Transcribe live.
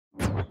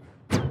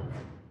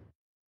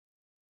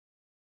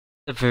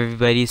What's up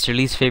everybody, it's your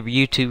least favorite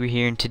YouTuber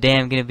here, and today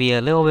I'm going to be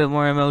a little bit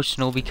more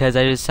emotional because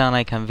I just sound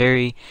like I'm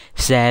very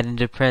sad and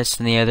depressed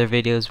in the other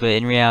videos, but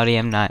in reality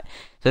I'm not.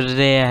 So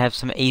today I have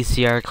some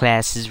ACR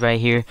classes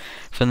right here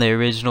from the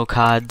original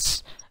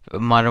CODs,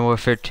 Modern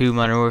Warfare 2,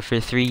 Modern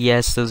Warfare 3,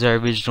 yes those are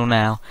original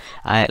now,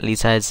 at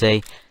least I'd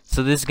say.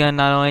 So this gun,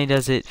 not only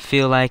does it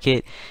feel like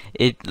it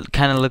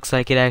kind of looks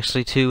like it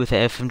actually too, with the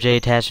FMJ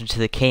attachment to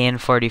the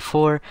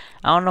KN-44.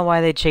 I don't know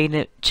why they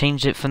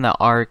changed it from the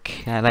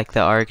ARC. I like the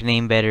ARC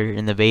name better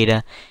in the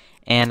beta.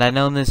 And I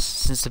know this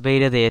since the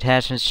beta, the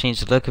attachments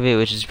changed the look of it,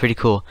 which is pretty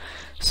cool.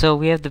 So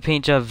we have the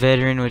paint job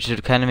Veteran, which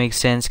would kind of make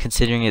sense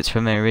considering it's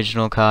from an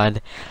original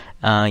COD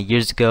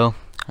years ago.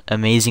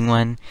 Amazing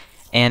one.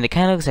 And it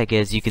kind of looks like it,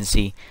 as you can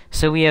see.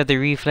 So we have the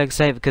reflex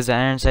sight because the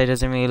iron sight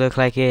doesn't really look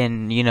like it,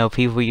 and you know,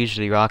 people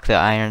usually rock the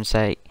iron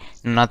sight,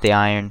 not the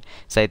iron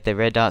sight, the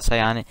red dot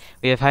sight on it.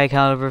 We have high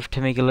caliber to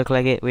make it look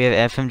like it. We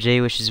have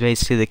FMJ, which is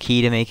basically the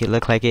key to make it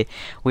look like it.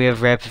 We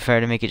have rapid fire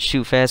to make it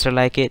shoot faster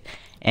like it.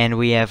 And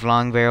we have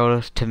long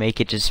barrel to make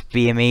it just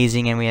be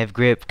amazing, and we have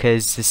grip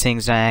because this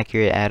thing's not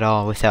accurate at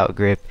all without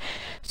grip.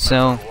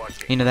 So,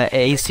 you know, that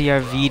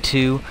ACR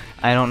V2,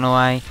 I don't know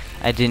why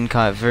I didn't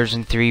call it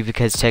version 3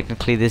 because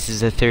technically this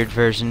is the third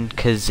version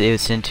because it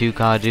was in 2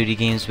 Call of Duty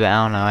games, but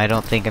I don't know, I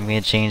don't think I'm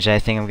going to change it. I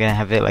think I'm going to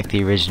have it like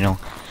the original.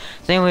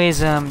 So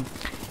anyways,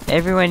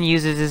 everyone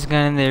uses this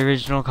gun in the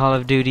original Call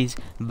of Duties,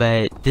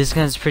 but this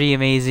gun's pretty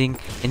amazing.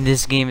 In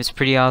this game it's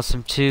pretty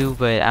awesome too,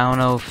 but I don't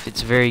know if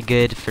it's very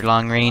good for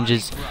long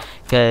ranges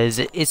because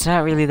it's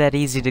not really that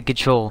easy to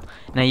control.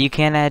 Now you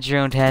can add your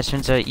own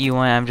attachments that you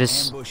want. I'm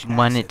just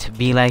want it to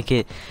be like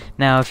it.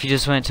 Now if you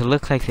just want it to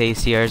look like the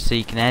ACR so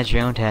you can add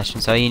your own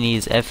attachments, all you need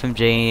is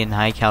FMJ and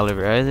high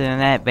caliber. Other than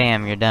that,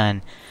 bam, you're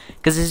done.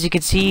 Because as you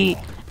can see,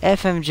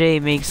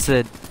 FMJ makes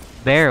the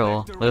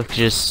barrel look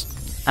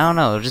just, I don't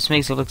know, it just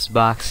makes it look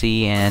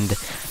boxy and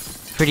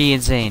pretty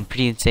insane,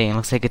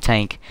 looks like a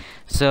tank.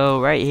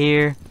 So right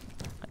here,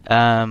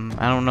 I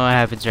don't know what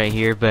happens right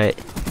here, but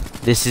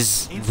this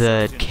is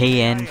the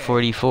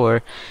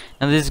KN-44.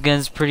 Now this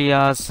gun's pretty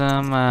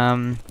awesome.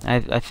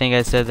 I think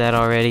I said that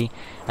already.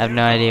 I have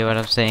no idea what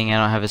I'm saying. I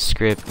don't have a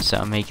script, so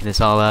I'm making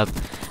this all up.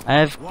 I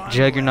have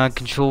Juggernaut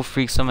control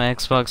freaks on my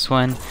Xbox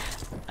One.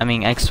 I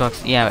mean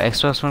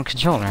Xbox One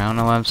controller. I don't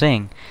know what I'm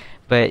saying,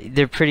 but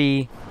they're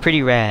pretty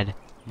rad.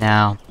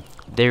 Now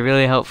they're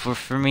really helpful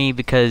for me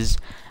because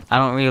I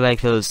don't really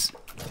like those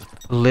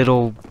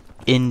little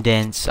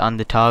indents on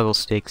the toggle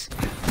sticks,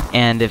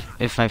 and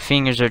if my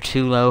fingers are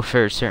too low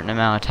for a certain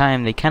amount of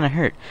time, they kind of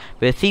hurt.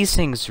 But if these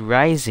things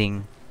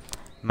rising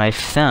my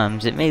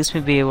thumbs, it makes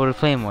me be able to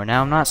play more.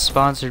 Now I'm not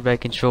sponsored by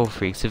Control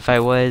Freaks. If I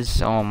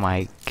was, oh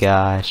my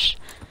gosh,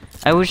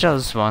 I wish I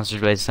was sponsored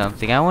by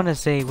something. I want to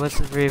say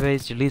what's up everybody,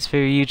 it's your least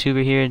favorite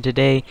YouTuber here, and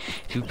today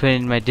if you put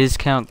in my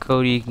discount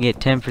code you can get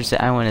 10%.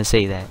 I want to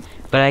say that,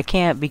 but I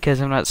can't because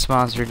I'm not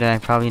sponsored and I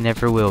probably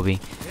never will be.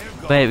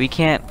 But we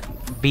can't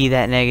be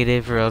that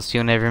negative or else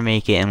you'll never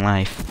make it in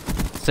life.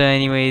 So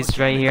anyways,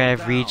 right here I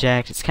have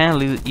Rejack. It's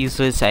kind of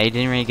useless. I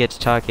didn't really get to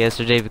talk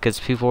yesterday because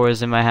people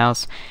was in my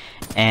house,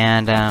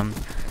 and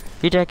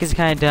Rejack is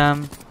kind of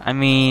dumb. I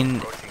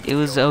mean, it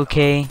was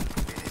okay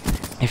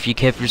if you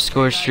kept your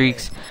score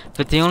streaks,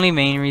 but the only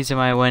main reason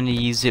why I wanted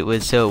to use it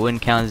was so it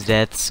wouldn't count as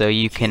death, so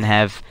you can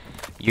have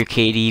your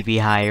KD be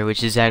higher,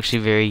 which is actually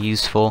very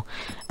useful.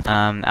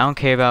 I don't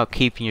care about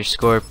keeping your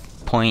score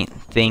point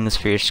things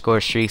for your score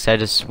streaks. I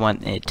just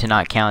want it to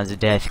not count as a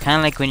death, kind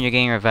of like when you're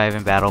getting revived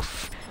in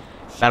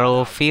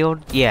Battlefield.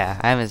 Yeah,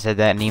 I haven't said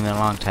that in even a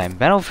long time.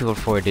 Battlefield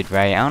 4 did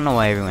right. I don't know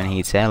why everyone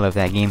hates it. I love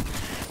that game.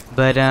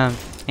 But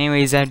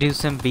anyways, I do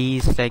some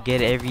beasts. I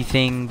get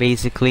everything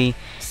basically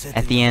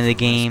at the end of the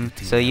game.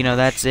 So you know,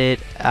 that's it.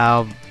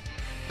 I'll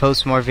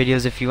post more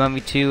videos if you want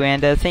me to,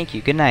 and thank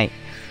you. Good night.